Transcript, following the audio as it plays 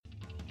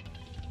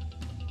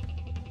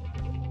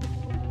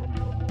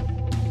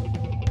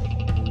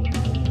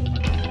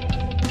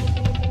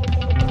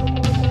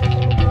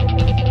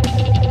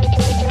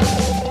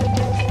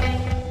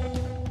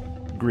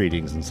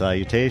Greetings and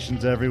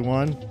salutations,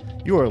 everyone.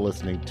 You are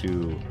listening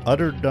to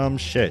Utter Dumb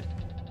Shit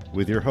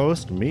with your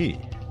host, me,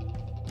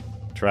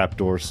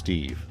 Trapdoor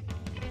Steve.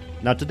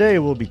 Now, today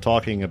we'll be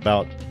talking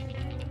about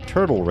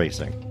turtle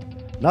racing.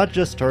 Not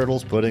just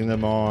turtles, putting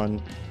them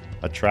on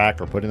a track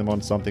or putting them on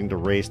something to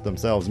race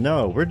themselves.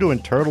 No, we're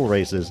doing turtle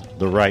races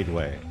the right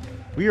way.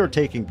 We are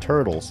taking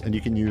turtles, and you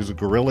can use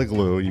Gorilla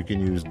Glue, you can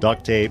use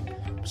duct tape,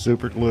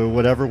 super glue,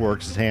 whatever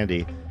works is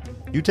handy.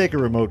 You take a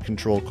remote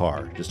control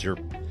car,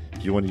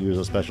 if you want to use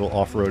a special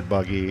off-road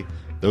buggy,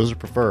 those are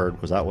preferred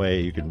because that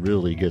way you can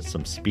really get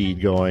some speed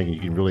going.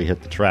 You can really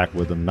hit the track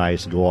with them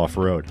nice, go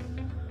off-road.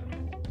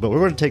 But we're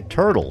going to take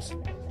turtles,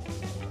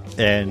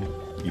 and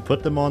you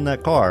put them on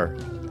that car.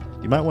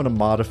 You might want to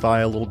modify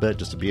a little bit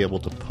just to be able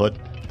to put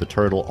the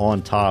turtle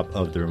on top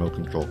of the remote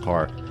control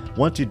car.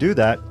 Once you do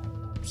that,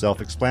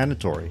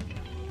 self-explanatory.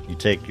 You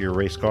take your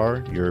race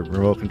car, your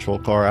remote control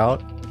car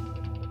out,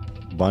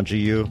 a bunch of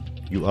you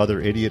other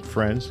idiot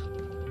friends,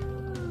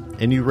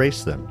 and you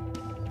race them.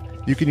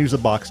 You can use a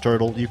box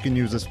turtle. You can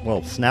use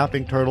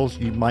snapping turtles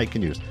you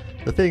can use.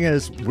 The thing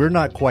is, we're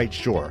not quite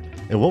sure.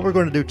 And what we're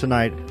going to do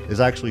tonight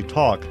is actually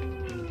talk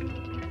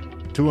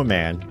to a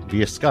man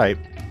via Skype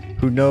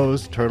who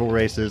knows turtle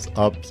races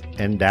ups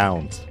and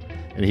downs.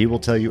 And he will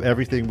tell you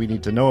everything we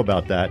need to know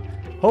about that.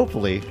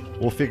 Hopefully,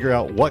 we'll figure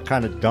out what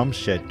kind of dumb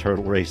shit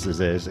turtle races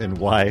is and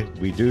why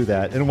we do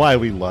that and why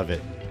we love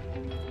it.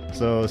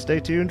 So stay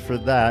tuned for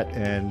that,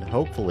 and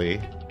hopefully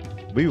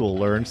we will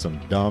learn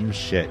some dumb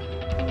shit.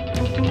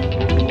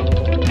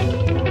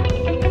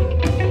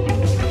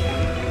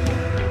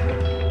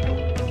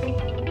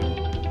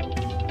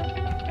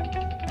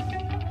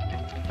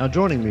 Now,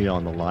 joining me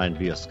on the line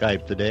via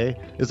Skype today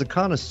is a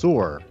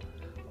connoisseur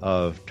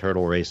of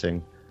turtle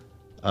racing.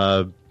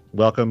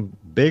 Welcome,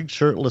 Big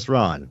Shirtless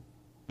Ron.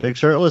 Big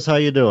Shirtless, how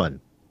you doing?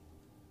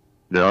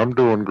 Yeah, I'm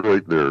doing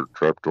great there,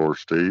 Trapdoor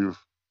Steve.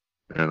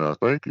 And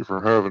thank you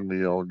for having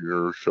me on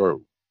your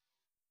show.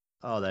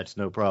 Oh, that's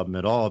no problem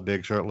at all,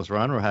 Big Shirtless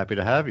Ron. We're happy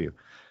to have you.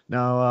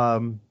 Now,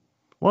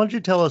 why don't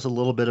you tell us a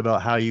little bit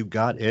about how you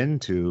got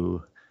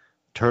into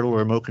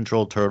remote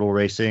control turtle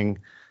racing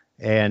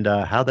and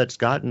how that's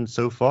gotten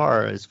so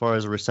far as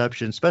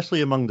reception,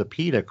 especially among the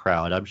PETA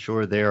crowd. I'm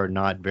sure they are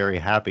not very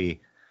happy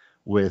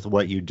with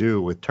what you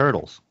do with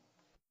turtles.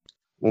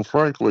 Well,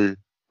 frankly,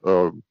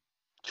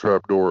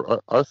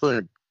 Trapdoor, I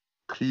think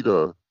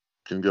PETA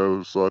can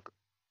go suck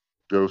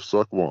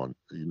one,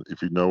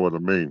 if you know what I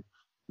mean.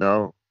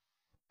 Now,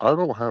 I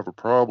don't have a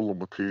problem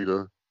with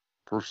PETA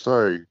per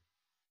se,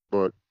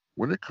 but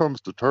when it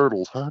comes to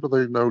turtles, how do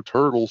they know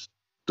turtles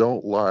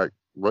don't like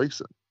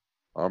racing?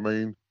 I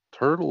mean,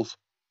 turtles,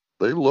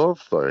 they love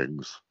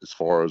things as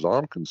far as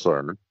I'm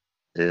concerned.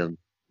 And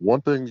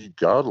one thing you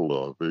gotta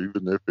love,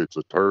 even if it's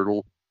a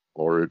turtle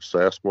or it's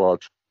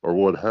Sasquatch or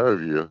what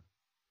have you,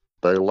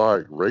 they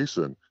like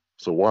racing.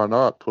 So why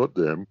not put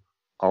them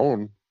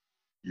on,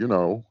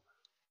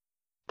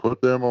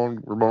 put them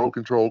on remote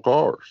control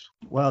cars?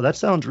 Wow, that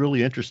sounds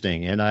really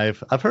interesting. And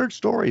I've heard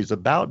stories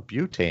about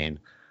butane,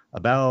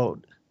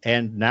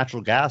 and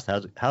natural gas,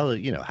 how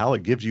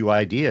it gives you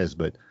ideas,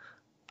 but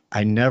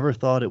I never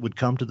thought it would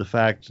come to the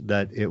fact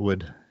that it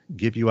would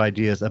give you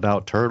ideas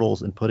about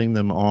turtles and putting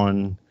them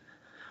on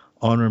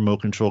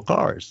remote control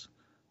cars.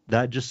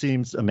 That just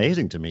seems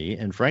amazing to me.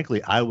 And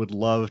frankly, I would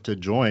love to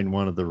join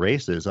one of the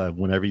races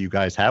whenever you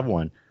guys have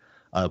one.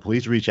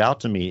 Please reach out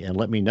to me and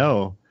let me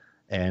know.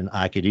 And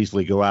I could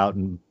easily go out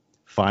and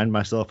find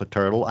myself a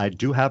turtle. I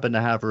do happen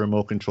to have a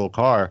remote control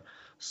car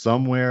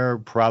somewhere,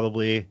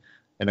 probably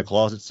in a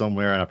closet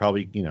somewhere. And I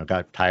probably,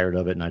 got tired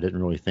of it and I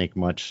didn't really think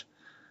much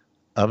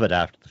of it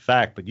after the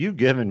fact. But you've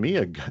given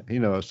me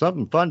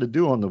something fun to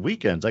do on the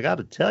weekends. I got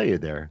to tell you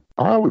there.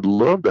 I would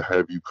love to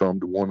have you come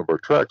to one of our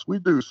tracks. We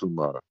do some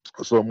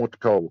what they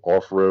call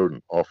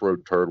off-road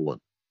turtling.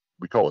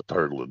 We call it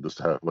turtling. This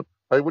happened.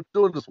 Hey, what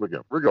you doing this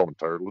weekend? We're going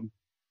turtling.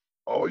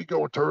 Oh, you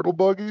going turtle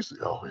buggies?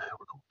 Oh yeah,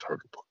 we're going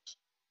turtle buggies.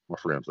 My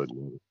friends, they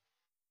love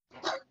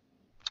it.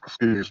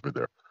 Excuse me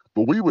there.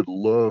 But we would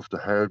love to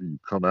have you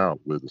come out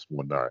with us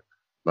one night.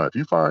 Now, if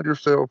you find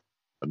yourself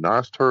a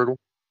nice turtle,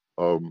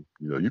 if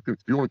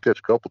you want to catch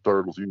a couple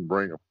turtles, you can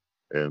bring them.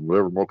 And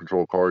whatever remote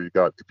control car you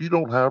got. If you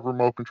don't have a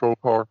remote control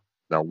car,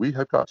 now we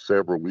have got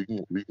several. We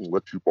can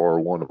let you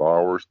borrow one of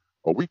ours.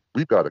 Or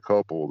we've got a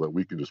couple that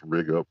we can just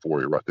rig up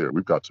for you right there.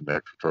 We've got some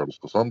extra turtles.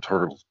 Because some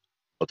turtles,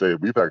 I'll tell you,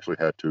 we've actually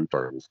had two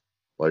turtles.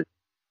 Like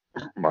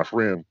my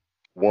friend,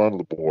 one of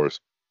the boys,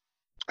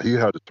 he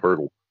had a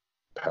turtle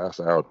pass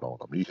out on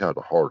him. He had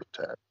a heart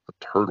attack,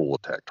 turtle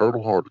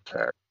heart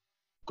attack,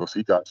 because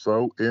he got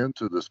so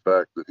into this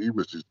fact that he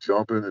was just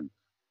jumping and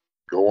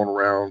going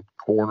around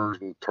corners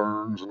and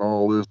turns and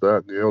all this,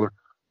 that, and the other,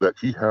 that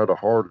he had a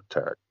heart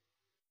attack.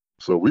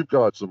 So we've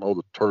got some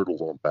other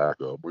turtles on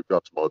backup. We've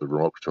got some other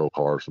remote control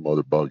cars, some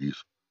other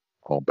buggies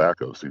on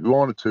backup. So if you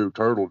wanted to, if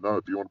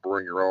you want to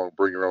bring your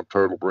own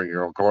turtle, bring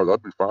your own car,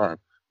 that'd be fine.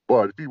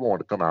 But if you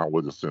want to come out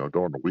with us, during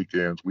the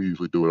weekends, we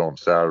usually do it on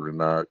Saturday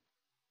night.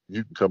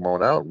 You can come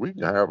on out. We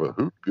can have a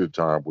good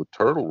time with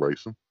turtle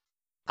racing.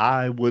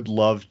 I would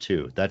love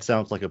to. That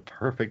sounds like a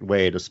perfect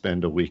way to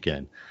spend a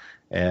weekend.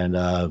 And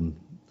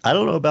I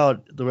don't know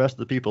about the rest of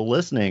the people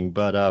listening,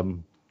 but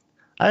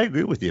I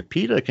agree with you.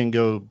 PETA can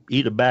go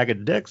eat a bag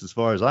of dicks as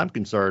far as I'm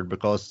concerned,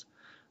 because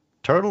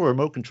turtle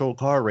remote control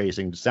car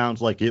racing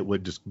sounds like it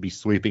would just be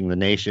sweeping the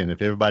nation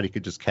if everybody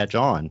could just catch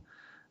on.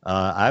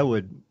 I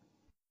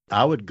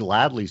would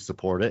gladly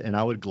support it, and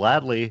I would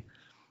gladly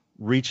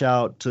reach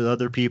out to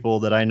other people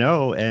that I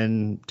know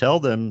and tell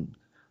them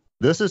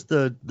this is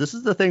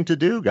the thing to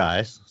do,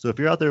 guys. So if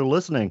you're out there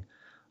listening,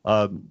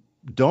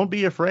 don't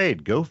be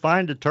afraid. Go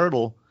find a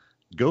turtle,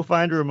 go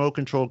find a remote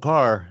control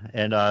car,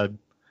 and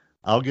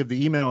I'll give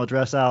the email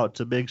address out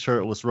to Big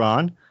Shirtless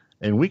Ron,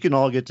 and we can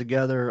all get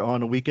together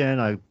on a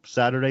weekend,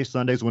 Saturday,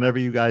 Sundays, whenever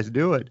you guys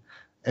do it,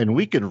 and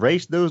we can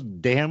race those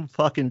damn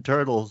fucking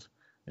turtles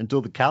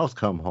until the cows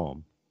come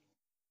home.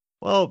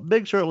 Well,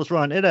 Big Shirtless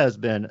Ron, it has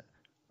been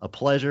a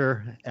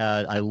pleasure.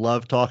 I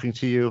love talking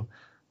to you.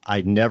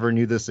 I never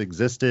knew this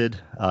existed.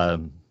 I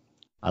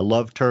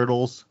love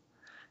turtles,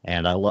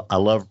 and I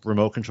love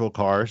remote control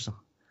cars,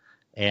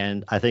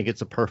 and I think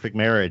it's a perfect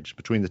marriage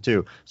between the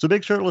two. So,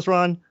 Big Shirtless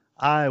Ron,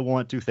 I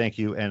want to thank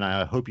you, and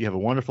I hope you have a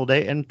wonderful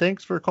day, and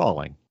thanks for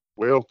calling.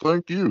 Well,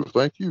 thank you.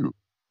 Thank you.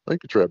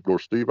 Thank you, Trapdoor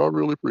Steve. I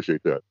really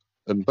appreciate that.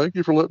 And thank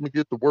you for letting me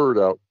get the word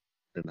out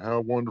and how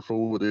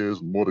wonderful it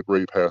is and what a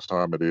great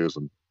pastime it is.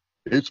 And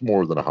it's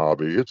more than a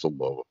hobby. It's a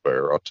love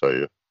affair, I'll tell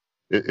you.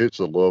 It's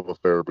a love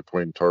affair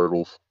between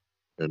turtles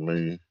and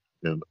me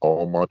and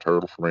all my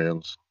turtle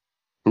friends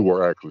who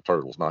are actually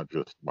turtles, not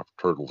just my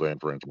turtles and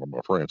friends, but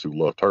my friends who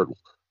love turtles.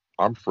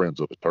 I'm friends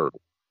of a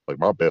turtle. Like,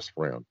 my best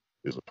friend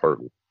is a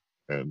turtle,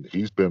 and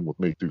he's been with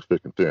me through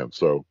thick and thin.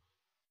 So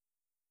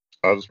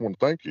I just want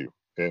to thank you.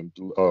 And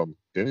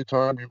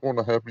anytime you want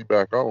to have me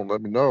back on,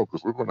 let me know,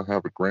 because we're going to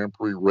have a Grand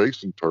Prix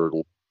Racing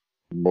Turtle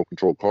remote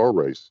control car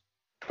race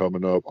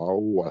coming up,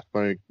 I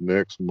think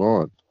next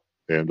month.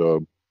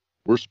 And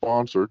we're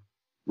sponsored.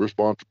 We're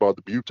sponsored by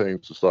the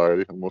Butane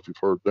Society. I don't know if you've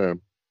heard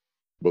them,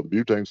 but the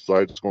Butane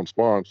Society is going to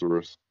sponsor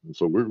us. And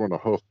so we're going to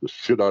huff the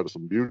shit out of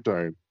some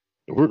butane,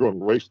 and we're going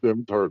to race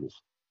them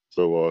turtles.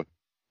 So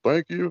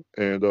thank you,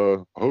 and I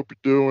hope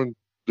you're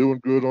doing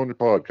good on your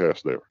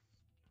podcast there.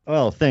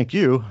 Well, thank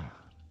you,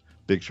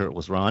 Big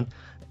Shirtless Ron.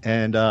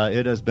 And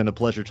it has been a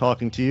pleasure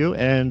talking to you,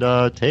 and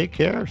take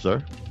care,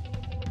 sir.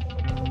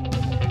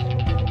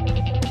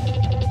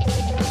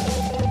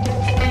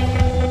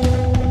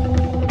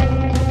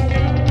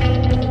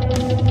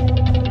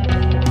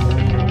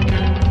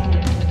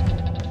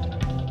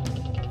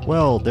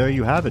 Well, there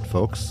you have it,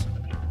 folks.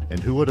 And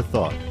who would have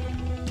thought?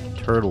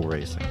 Turtle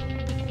racing.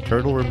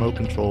 Turtle remote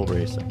control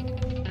racing.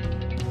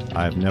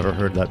 I've never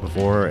heard that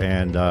before,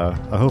 and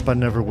I hope I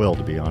never will,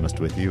 to be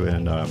honest with you.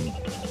 And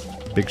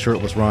Big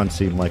Shirtless Ron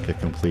seemed like a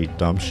complete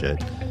dumb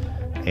shit.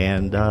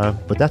 And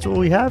but that's what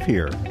we have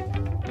here.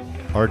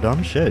 Our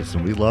dumb shits.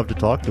 And we love to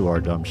talk to our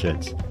dumb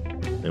shits.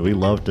 And we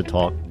love to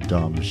talk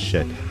dumb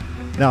shit.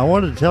 Now, I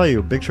wanted to tell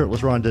you, Big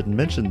Shirtless Ron didn't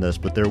mention this,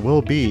 but there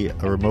will be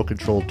a remote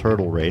controlled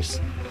turtle race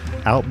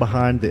out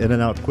behind the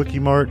In-N-Out Quickie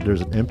Mart.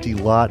 There's an empty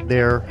lot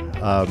there.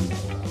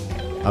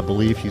 I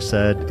believe he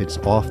said it's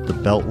off the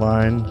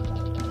Beltline,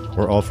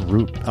 or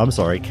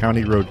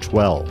County Road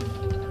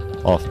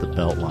 12, off the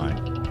Beltline.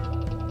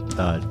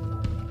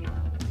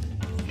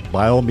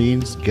 By all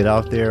means, get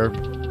out there,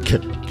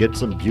 get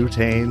some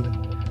butane,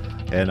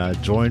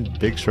 and join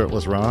Big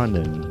Shirtless Ron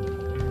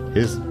and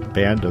his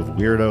band of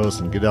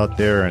weirdos, and get out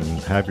there and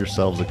have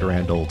yourselves a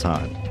grand old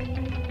time.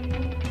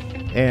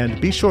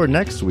 And be sure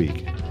next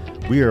week,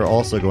 we are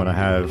also going to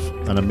have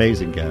an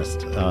amazing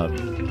guest via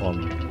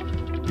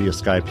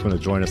Skype who's going to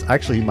join us.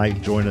 Actually, he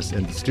might join us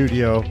in the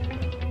studio,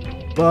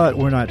 but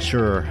we're not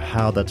sure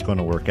how that's going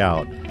to work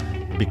out,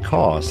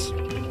 because,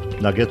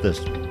 now get this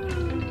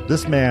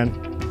man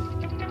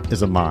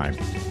is a mime.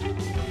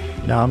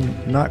 Now,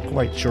 I'm not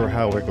quite sure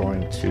how we're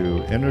going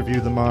to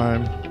interview the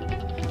mime,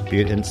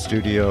 be it in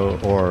studio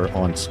or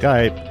on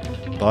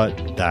Skype,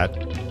 but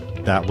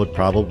that would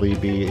probably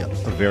be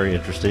very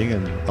interesting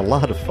and a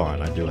lot of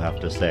fun, I do have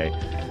to say.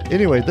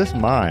 Anyway, this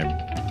mime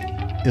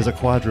is a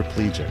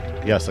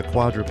quadriplegic. Yes, a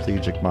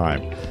quadriplegic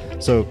mime.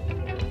 So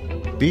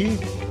be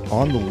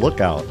on the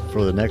lookout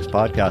for the next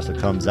podcast that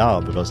comes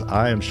out, because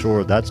I am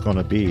sure that's going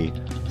to be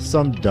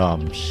some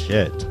dumb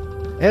shit.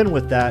 And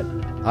with that,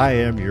 I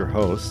am your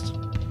host,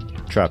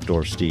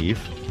 Trapdoor Steve,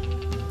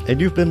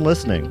 and you've been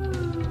listening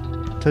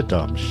to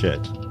Dumb Shit.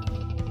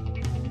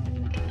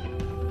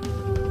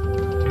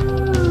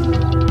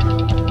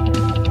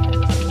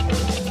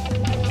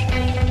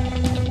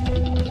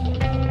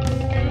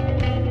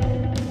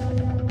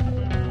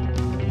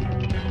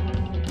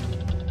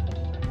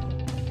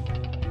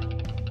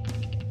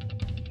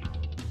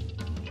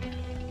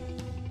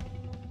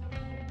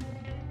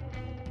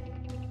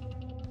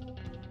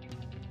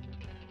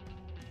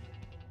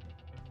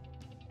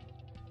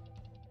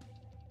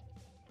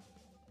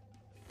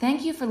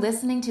 Thank you for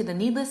listening to the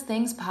Needless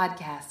Things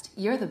podcast.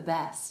 You're the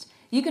best.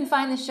 You can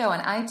find the show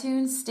on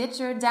iTunes,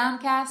 Stitcher,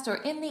 Downcast, or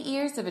in the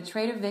ears of a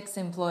Trader Vic's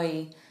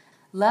employee.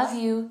 Love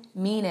you.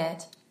 Mean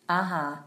it. Uh-huh.